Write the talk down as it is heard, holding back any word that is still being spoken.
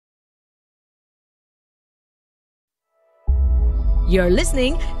You're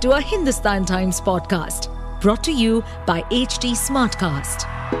listening to a Hindustan Times podcast brought to you by HT Smartcast.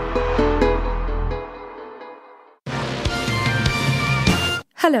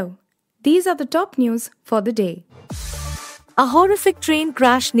 Hello, these are the top news for the day. A horrific train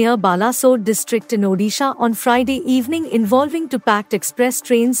crash near Balasore district in Odisha on Friday evening involving two packed express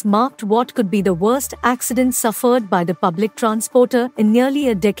trains marked what could be the worst accident suffered by the public transporter in nearly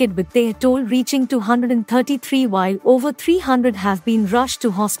a decade, with their toll reaching 233 while over 300 have been rushed to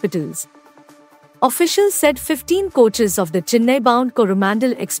hospitals. Officials said 15 coaches of the Chennai-bound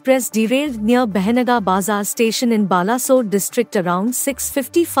Coromandel Express derailed near Behanaga Bazar station in Balasore district around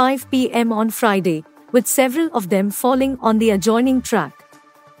 6:55 p.m. on Friday, with several of them falling on the adjoining track.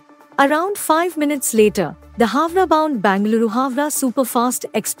 Around 5 minutes later, the Havra-bound Bangalore-Havra Superfast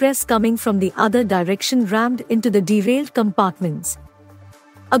Express coming from the other direction rammed into the derailed compartments.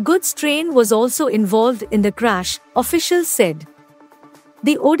 A goods train was also involved in the crash, officials said.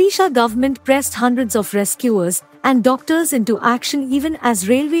 The Odisha government pressed hundreds of rescuers and doctors into action even as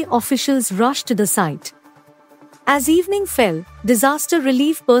railway officials rushed to the site. As evening fell, disaster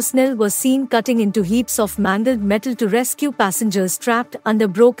relief personnel were seen cutting into heaps of mangled metal to rescue passengers trapped under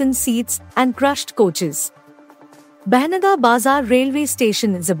broken seats and crushed coaches. Behanaga Bazar railway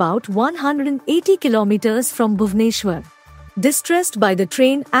station is about 180 kilometers from Bhubaneswar. Distressed by the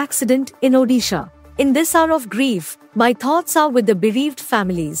train accident in Odisha. In this hour of grief, my thoughts are with the bereaved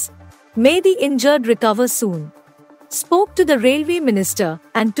families. May the injured recover soon. Spoke to the railway minister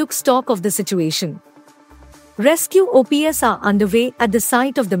and took stock of the situation. Rescue OPS are underway at the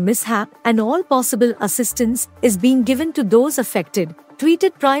site of the mishap and all possible assistance is being given to those affected,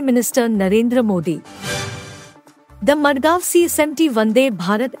 tweeted Prime Minister Narendra Modi. The Madgaon CSMT Vande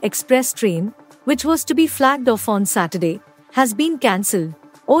Bharat Express train, which was to be flagged off on Saturday, has been cancelled,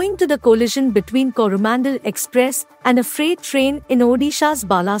 owing to the collision between Coromandel Express and a freight train in Odisha's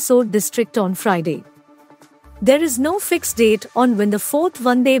Balasore district on Friday. There is no fixed date on when the fourth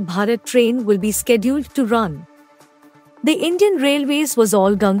Vande Bharat train will be scheduled to run. The Indian Railways was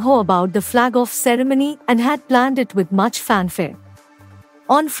all gung-ho about the flag-off ceremony and had planned it with much fanfare.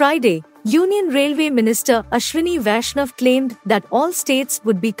 On Friday, Union Railway Minister Ashwini Vaishnav claimed that all states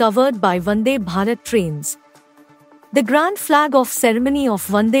would be covered by Vande Bharat trains. The grand flag-off ceremony of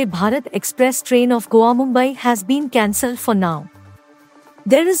Vande Bharat Express train of Goa-Mumbai has been cancelled for now.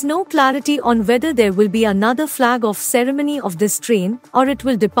 There is no clarity on whether there will be another flag-off ceremony of this train or it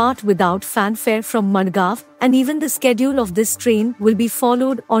will depart without fanfare from Madgaon, and even the schedule of this train will be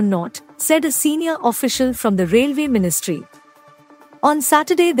followed or not, said a senior official from the Railway Ministry. On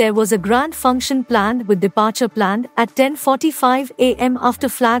Saturday there was a grand function planned with departure planned at 10:45 am after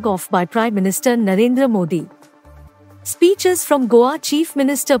flag-off by Prime Minister Narendra Modi. Speeches from Goa Chief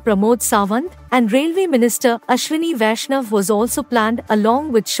Minister Pramod Sawant and Railway Minister Ashwini Vaishnav was also planned,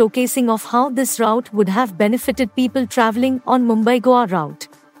 along with showcasing of how this route would have benefited people travelling on Mumbai-Goa route.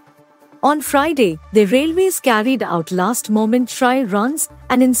 On Friday, the railways carried out last-moment trial runs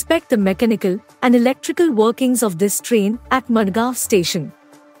and inspect the mechanical and electrical workings of this train at Madgaon station.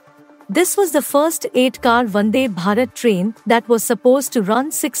 This was the first 8-car Vande Bharat train that was supposed to run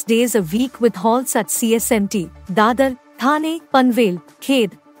 6 days a week with halts at CSMT, Dadar, Thane, Panvel,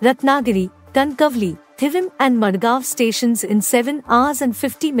 Khed, Ratnagiri, Kankavli, Thivim and Madgaon stations in 7 hours and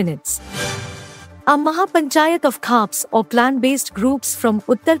 50 minutes. A Mahapanchayat of Khaps or clan-based groups from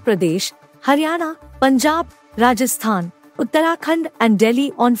Uttar Pradesh, Haryana, Punjab, Rajasthan, Uttarakhand and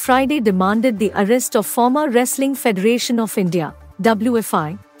Delhi on Friday demanded the arrest of former Wrestling Federation of India,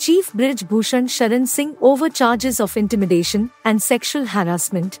 WFI, Chief Brij Bhushan Sharan Singh over charges of intimidation and sexual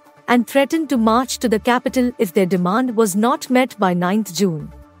harassment, and threatened to march to the capital if their demand was not met by 9th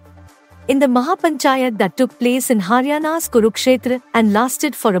June. In the Mahapanchayat that took place in Haryana's Kurukshetra and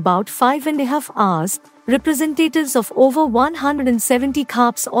lasted for about 5.5 hours, representatives of over 170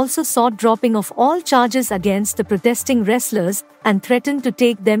 Khaps also sought dropping of all charges against the protesting wrestlers and threatened to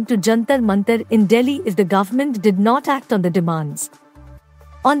take them to Jantar Mantar in Delhi if the government did not act on the demands.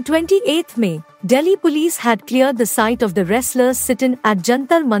 On 28 May, Delhi police had cleared the site of the wrestlers' sit-in at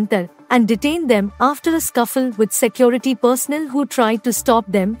Jantar Mantar and detained them after a scuffle with security personnel who tried to stop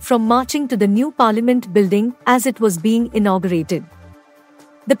them from marching to the new Parliament building as it was being inaugurated.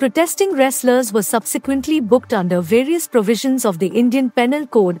 The protesting wrestlers were subsequently booked under various provisions of the Indian Penal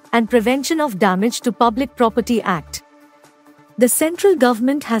Code and Prevention of Damage to Public Property Act. The central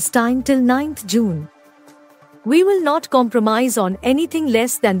government has time till 9th June. We will not compromise on anything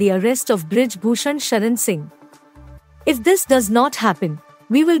less than the arrest of Brij Bhushan Sharan Singh. If this does not happen,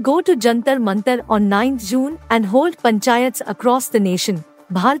 we will go to Jantar Mantar on 9th June and hold panchayats across the nation,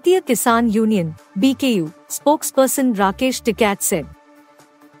 Bharatiya Kisan Union (BKU) spokesperson Rakesh Tikat said.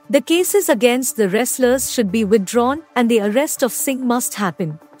 The cases against the wrestlers should be withdrawn and the arrest of Singh must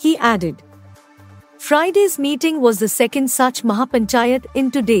happen, he added. Friday's meeting was the second such Mahapanchayat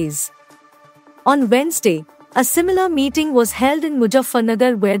in 2 days. On Wednesday, a similar meeting was held in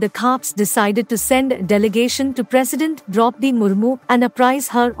Muzaffarnagar where the Khaps decided to send a delegation to President Draupadi Murmu and apprise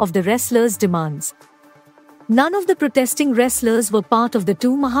her of the wrestlers' demands. None of the protesting wrestlers were part of the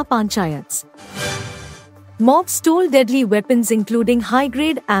two Mahapanchayats. Mobs stole deadly weapons including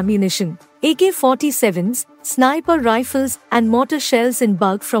high-grade ammunition, AK-47s, sniper rifles and mortar shells in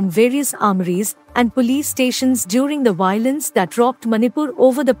bulk from various armories and police stations during the violence that rocked Manipur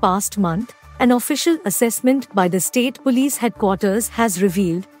over the past month, an official assessment by the state police headquarters has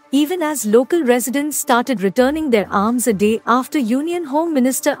revealed, even as local residents started returning their arms a day after Union Home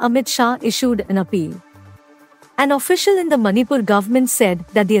Minister Amit Shah issued an appeal. An official in the Manipur government said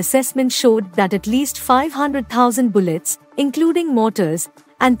that the assessment showed that at least 500,000 bullets, including mortars,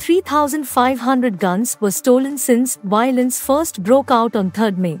 and 3,500 guns were stolen since violence first broke out on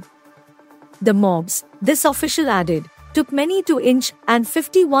 3rd May. The mobs, this official added, took many 2-inch and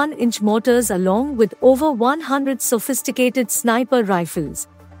 51-inch mortars along with over 100 sophisticated sniper rifles.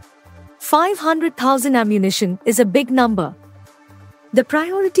 500,000 ammunition is a big number. The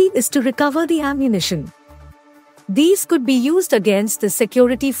priority is to recover the ammunition. These could be used against the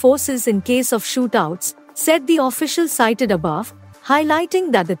security forces in case of shootouts, said the official cited above,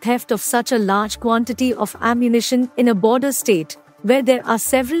 highlighting that the theft of such a large quantity of ammunition in a border state, where there are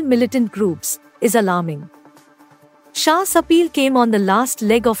several militant groups, is alarming. Shah's appeal came on the last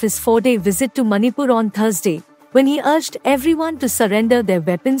leg of his 4-day visit to Manipur on Thursday, when he urged everyone to surrender their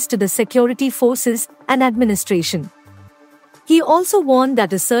weapons to the security forces and administration. He also warned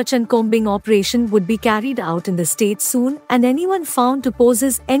that a search and combing operation would be carried out in the state soon and anyone found to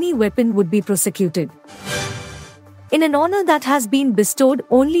possess any weapon would be prosecuted. In an honor that has been bestowed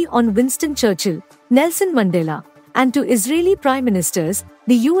only on Winston Churchill, Nelson Mandela, and to Israeli Prime Ministers,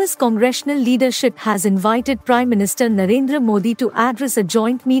 the US congressional leadership has invited Prime Minister Narendra Modi to address a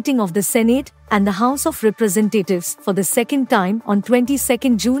joint meeting of the Senate and the House of Representatives for the second time on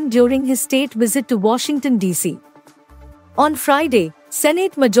 22 June during his state visit to Washington, D.C. On Friday,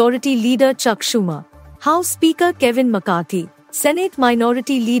 Senate Majority Leader Chuck Schumer, House Speaker Kevin McCarthy, Senate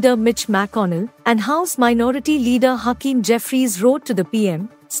Minority Leader Mitch McConnell, and House Minority Leader Hakeem Jeffries wrote to the PM,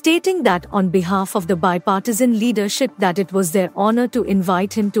 stating that on behalf of the bipartisan leadership that it was their honor to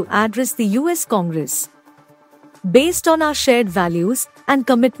invite him to address the US Congress. Based on our shared values and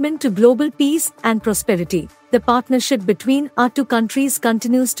commitment to global peace and prosperity, the partnership between our two countries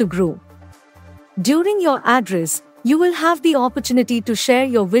continues to grow. During your address, you will have the opportunity to share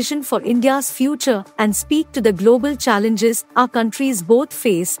your vision for India's future and speak to the global challenges our countries both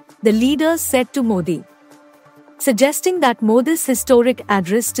face, the leaders said to Modi. Suggesting that Modi's historic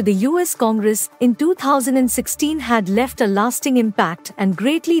address to the US Congress in 2016 had left a lasting impact and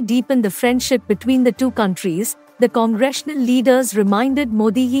greatly deepened the friendship between the two countries, the congressional leaders reminded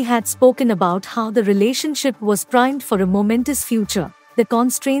Modi he had spoken about how the relationship was primed for a momentous future, the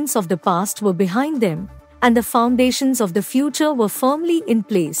constraints of the past were behind them, and the foundations of the future were firmly in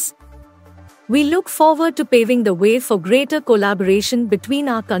place. We look forward to paving the way for greater collaboration between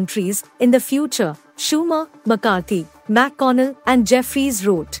our countries in the future, Schumer, McCarthy, McConnell, and Jeffries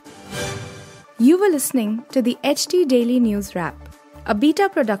wrote. You were listening to the HT Daily News Wrap, a beta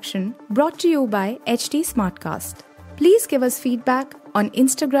production brought to you by HT Smartcast. Please give us feedback on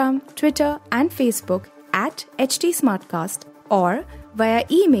Instagram, Twitter, and Facebook at HT Smartcast or via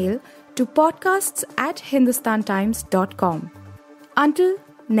email to podcasts@hindustantimes.com. Until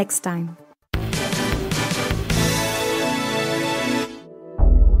next time.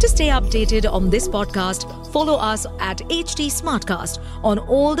 To stay updated on this podcast, follow us at HT Smartcast on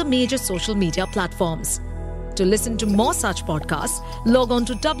all the major social media platforms. To listen to more such podcasts, log on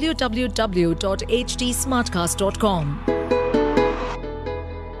to www.htsmartcast.com.